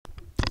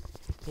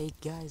Hey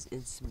guys,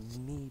 it's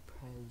me,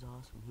 Prez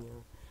Awesome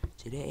here.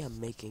 Today I'm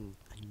making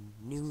a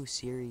new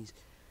series,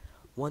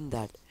 one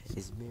that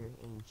is very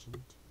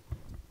ancient,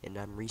 and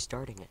I'm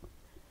restarting it.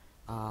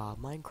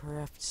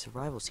 Minecraft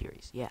Survival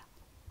Series, yeah.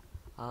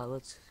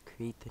 Let's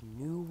create the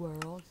new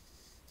world,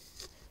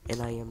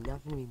 and I am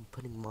not going to be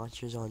putting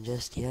monsters on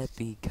just yet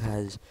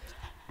because,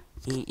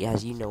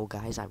 as you know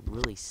guys, I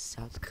really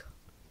suck.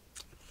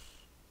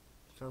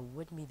 So it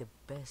would be the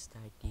best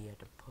idea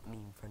to put me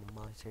in front of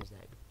monsters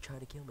that try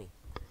to kill me.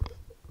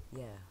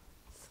 Yeah.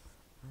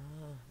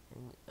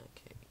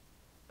 Okay.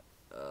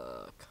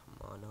 Come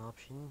on,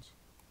 options.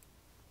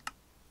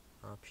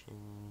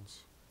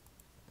 Options.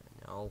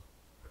 No.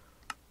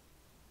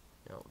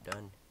 No,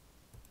 done.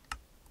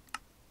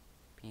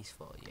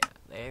 Peaceful, yeah,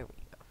 there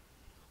we go.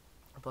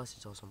 Plus,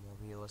 it's also more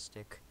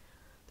realistic.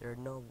 There are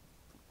no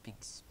big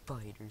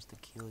spiders to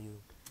kill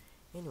you.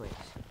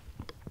 Anyways,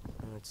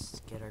 let's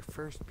get our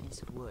first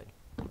piece of wood.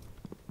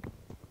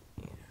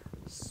 Yeah,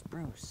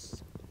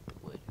 spruce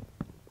wood.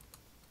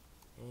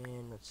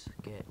 And let's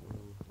get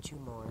 2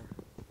 more,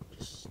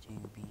 just to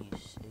be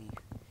safe.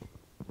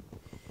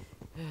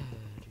 A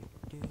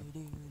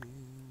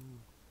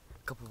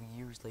couple of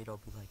years later, I'll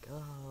be like,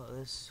 oh,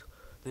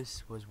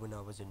 this was when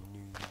I was a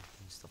noob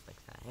and stuff like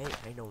that. Hey,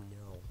 I don't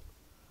know.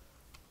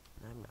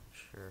 I'm not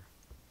sure.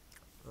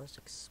 Let's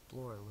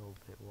explore a little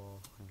bit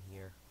while I'm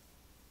here.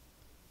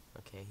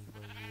 Okay,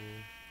 one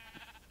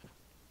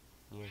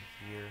near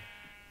here.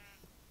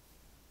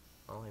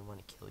 Oh, I want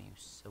to kill you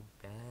so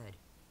bad.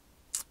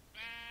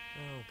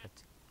 Oh,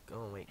 that's.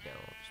 Oh, wait, no.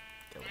 I'll just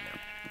kill him now.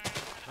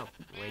 Oh,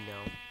 wait, no.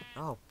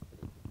 Oh,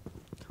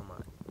 come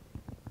on.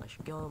 I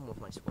should kill him with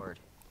my sword.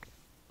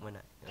 When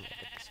I get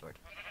the sword.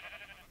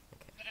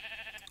 Okay.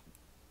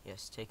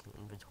 Yes, take an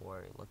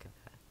inventory. Look at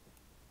that.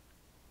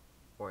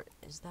 Or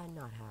is that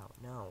not how?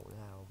 No.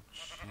 Oh,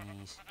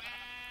 jeez.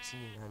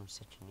 See, I'm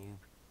such a noob.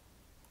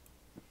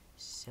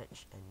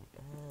 Such an.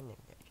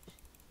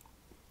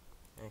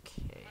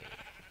 Okay.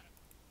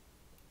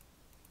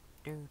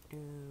 Come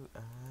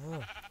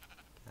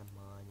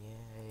on,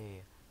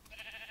 yay.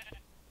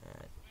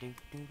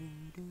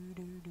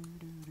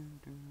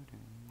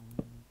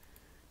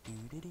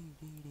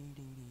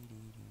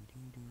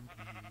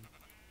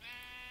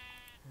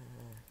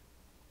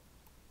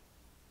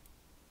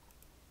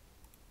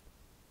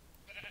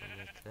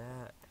 Like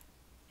that.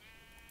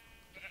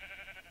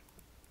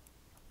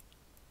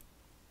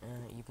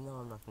 Even though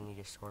I'm not gonna need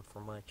a sword for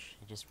much,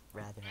 I just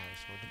rather have a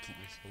sword to keep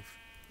me safe.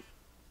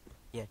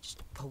 Yeah,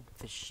 just poke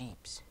the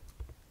sheeps.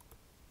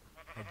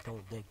 I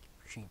don't like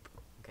sheep.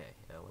 Okay,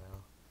 oh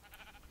well.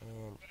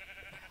 And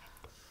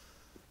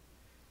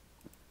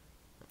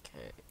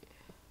okay.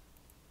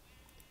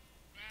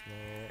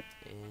 There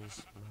is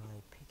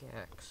my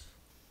pickaxe.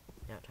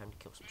 Now time to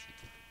kill some sheep.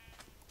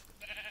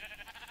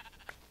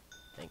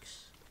 Thanks.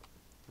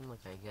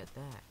 Look, I get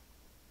that.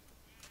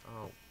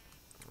 Oh,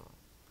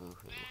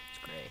 boo-hoo, it's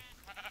gray.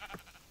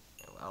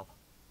 Oh well.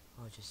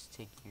 I'll just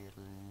take your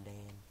land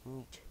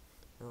meat.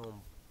 Oh,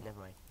 never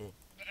mind.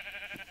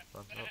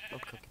 I'll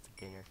cook it for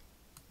dinner.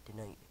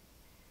 Tonight.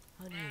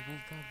 Honey, we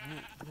got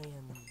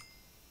lamb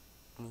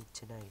meat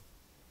tonight.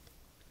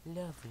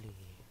 Lovely,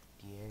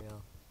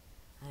 dear.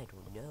 I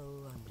don't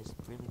know, I'm just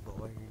really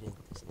bored in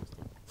this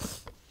instant.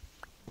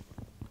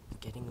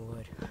 Getting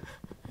wood.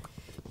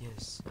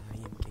 Yes, I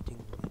am getting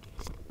wood.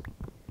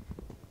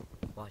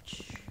 Watch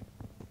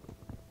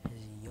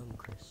as young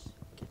Chris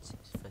gets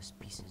his first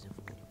pieces of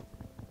wood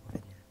with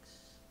an axe.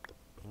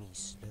 And he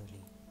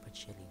slowly but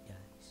surely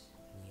dies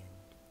in the end.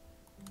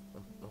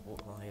 Oh,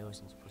 I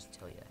wasn't supposed to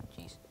tell you that,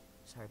 jeez.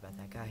 Sorry about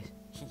that, guys.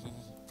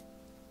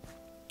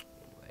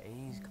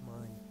 Anyways, come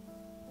on.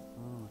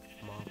 Ooh,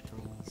 small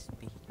trees,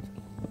 big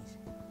trees.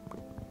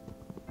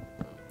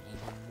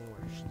 Even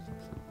more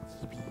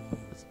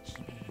sheepies.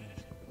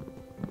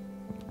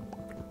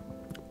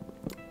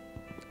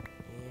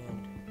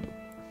 And,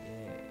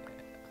 yeah.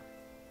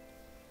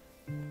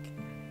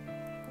 Okay.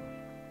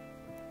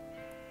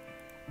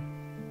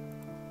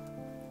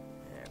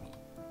 There we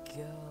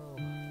go.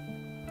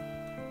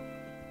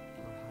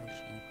 More high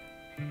sheep.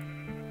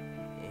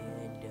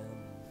 And,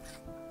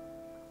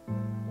 I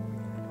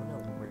don't know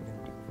what we're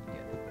gonna do from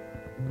here.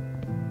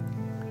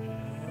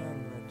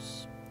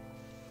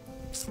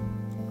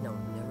 No,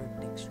 never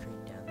dig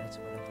straight down. That's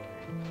what I've learned.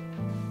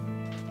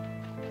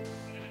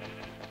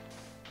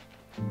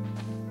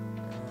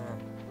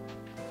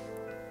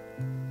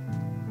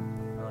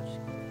 I'll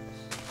just do this.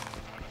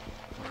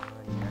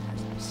 There has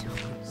to be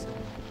someone.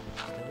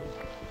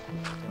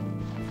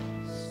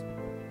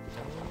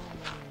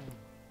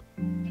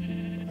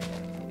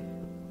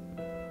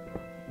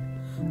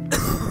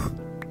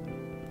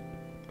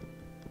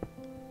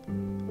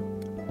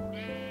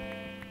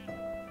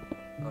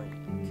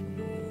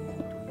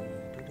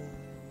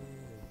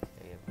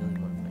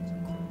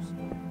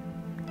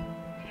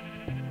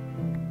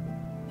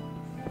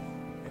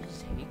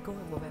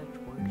 Going without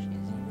torches,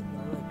 even though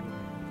I like going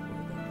out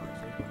for the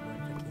monsters, but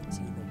I can't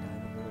see them down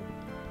the hole.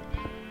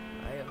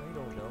 I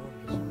don't know,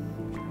 I'm just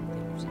trying to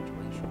think of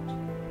situations.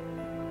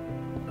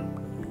 And,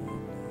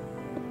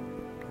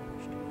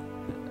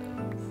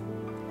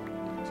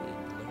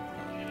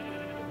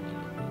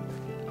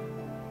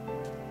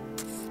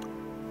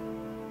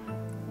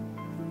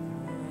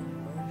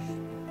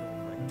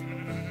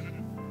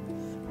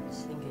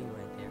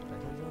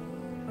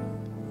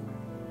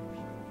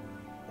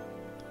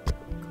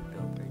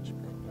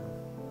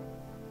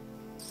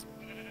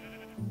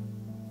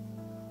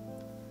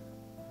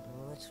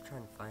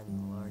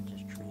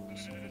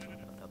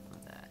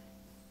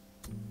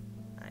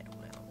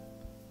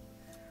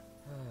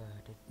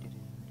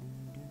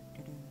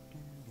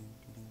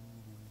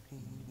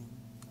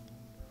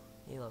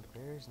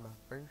 There's my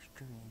first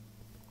tree.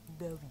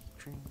 Belly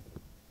tree.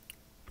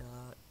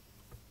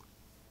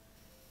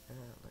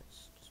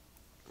 Let's just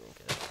make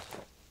it.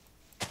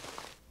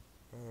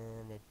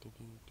 And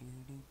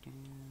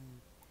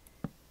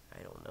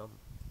I don't know.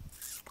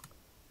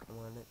 Come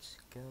on, let's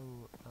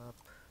go up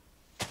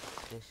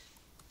this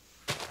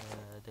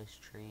this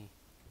tree.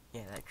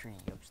 Yeah, that tree.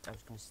 I was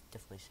gonna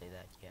definitely say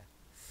that. Yeah,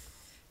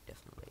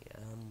 definitely.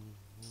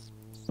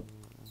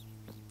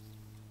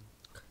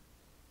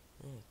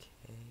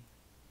 Okay.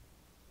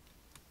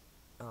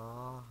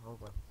 Oh,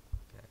 hold on.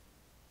 Okay.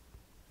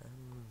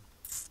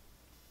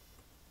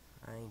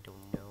 I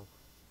don't know.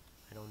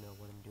 I don't know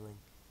what I'm doing.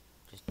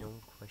 Just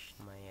don't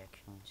question my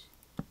actions.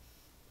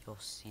 You'll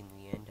see in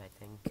the end, I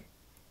think.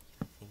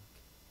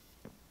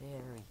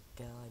 There we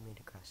go, I made it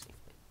across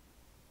safely.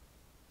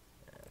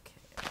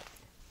 Okay.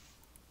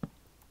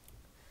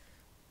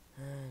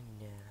 And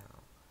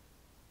now,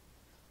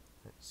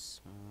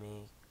 let's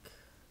make, I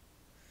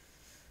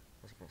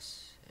was gonna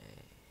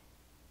say,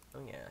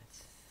 oh yeah, I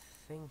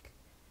think,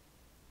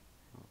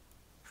 I'm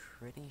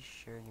pretty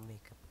sure you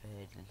make a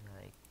bed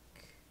like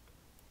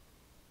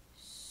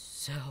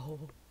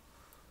so.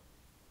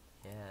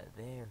 Yeah,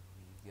 there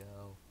we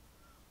go.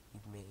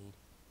 We've made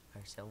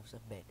ourselves a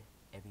bed,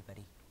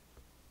 everybody.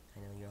 I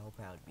know you're all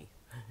proud of me.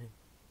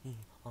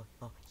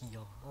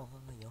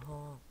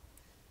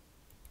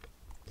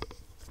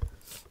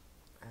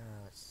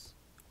 Let's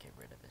get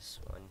rid of this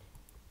one.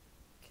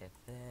 Get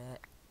that.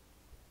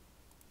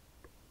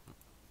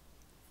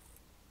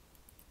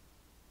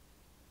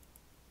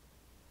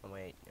 Oh,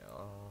 wait,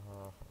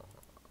 no.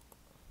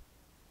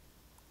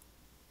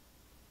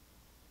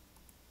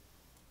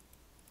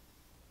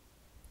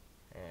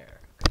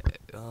 There. Okay.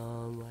 I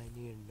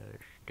need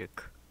another stick.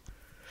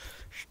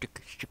 Stick.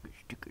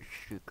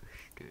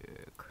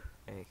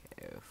 Okay,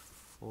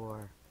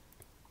 4.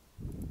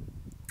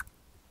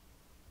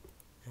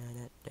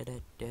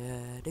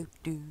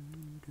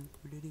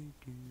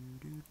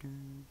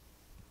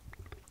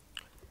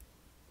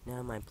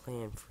 Now my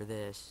plan for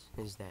this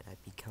is that I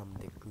become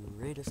the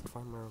greatest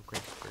farmer or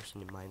greatest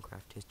person in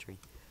Minecraft history.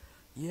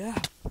 Yeah!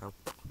 Oh,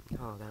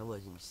 that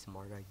wasn't a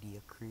smart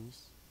idea,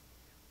 Chris.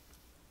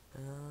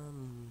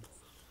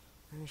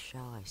 Where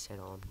shall I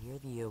settle? Near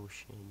the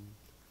ocean.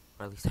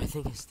 Or at least I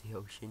think it's the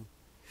ocean.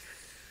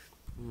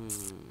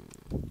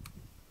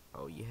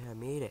 Oh yeah, I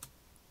made it.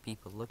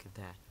 People, look at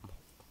that.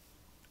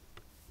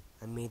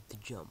 I made the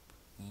jump.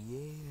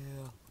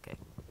 Yeah. Okay.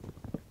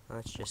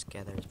 Let's just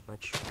gather as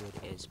much wood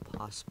as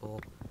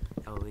possible.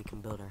 That way we can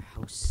build our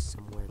house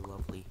somewhere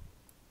lovely.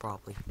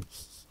 Probably.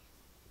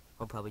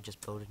 I'll probably just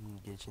build it in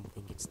the ditch and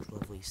think it's the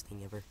loveliest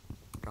thing ever.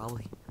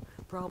 Probably.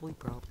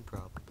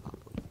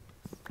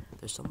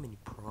 There's so many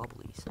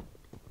probablys.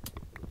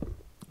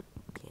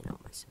 Can't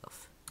help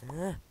myself.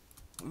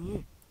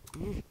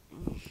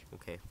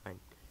 Okay, fine.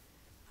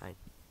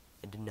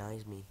 It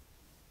denies me.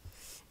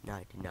 Now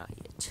I deny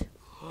it.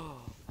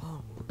 Oh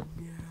no.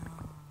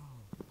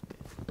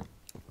 Okay.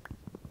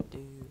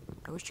 Dude,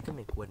 I wish you could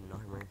make wooden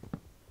armor.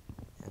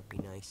 That'd be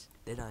nice.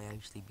 Then I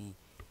actually be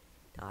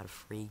not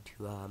afraid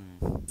to ow,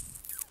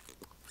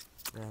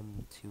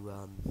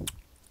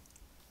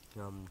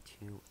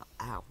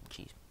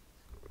 jeez,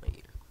 my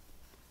ear.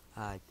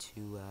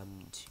 To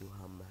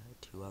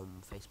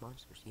face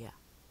monsters. Yeah.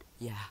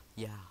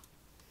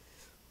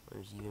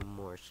 There's even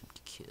more sheep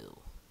to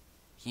kill.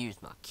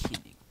 Here's my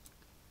killing.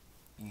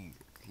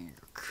 Here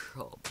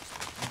comes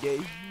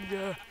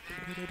danger.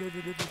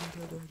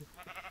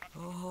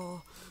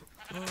 Oh,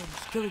 I'm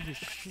killing the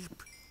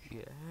sheep.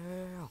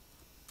 Yeah.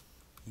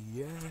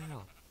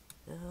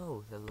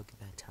 Oh, look at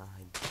that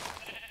time.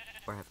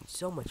 We're having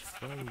so much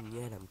fun, and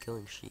yet I'm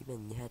killing sheep,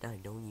 and yet I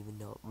don't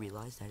even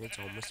realize that it's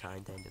almost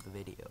time to end of the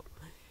video.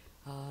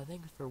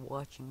 Thanks for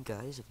watching,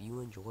 guys. If you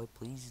enjoy,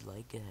 please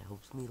like it. It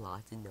helps me a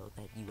lot to know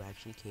that you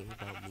actually care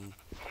about me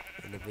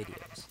in the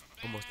videos.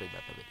 Or mostly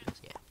about the videos,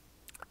 yeah.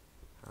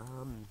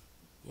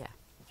 Yeah.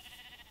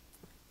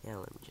 Yeah,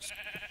 let me just...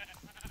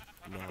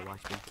 Now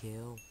watch me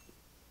kill.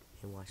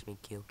 And watch me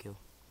kill.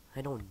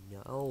 I don't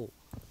know.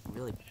 I'm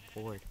really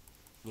bored.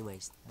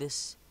 Anyways,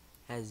 this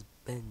has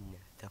been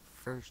the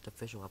first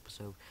official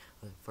episode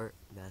of the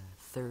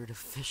third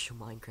official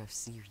Minecraft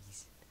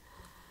series.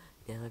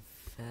 Now,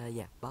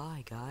 yeah,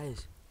 bye,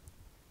 guys.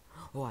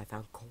 Oh, I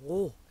found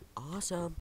coal. Awesome.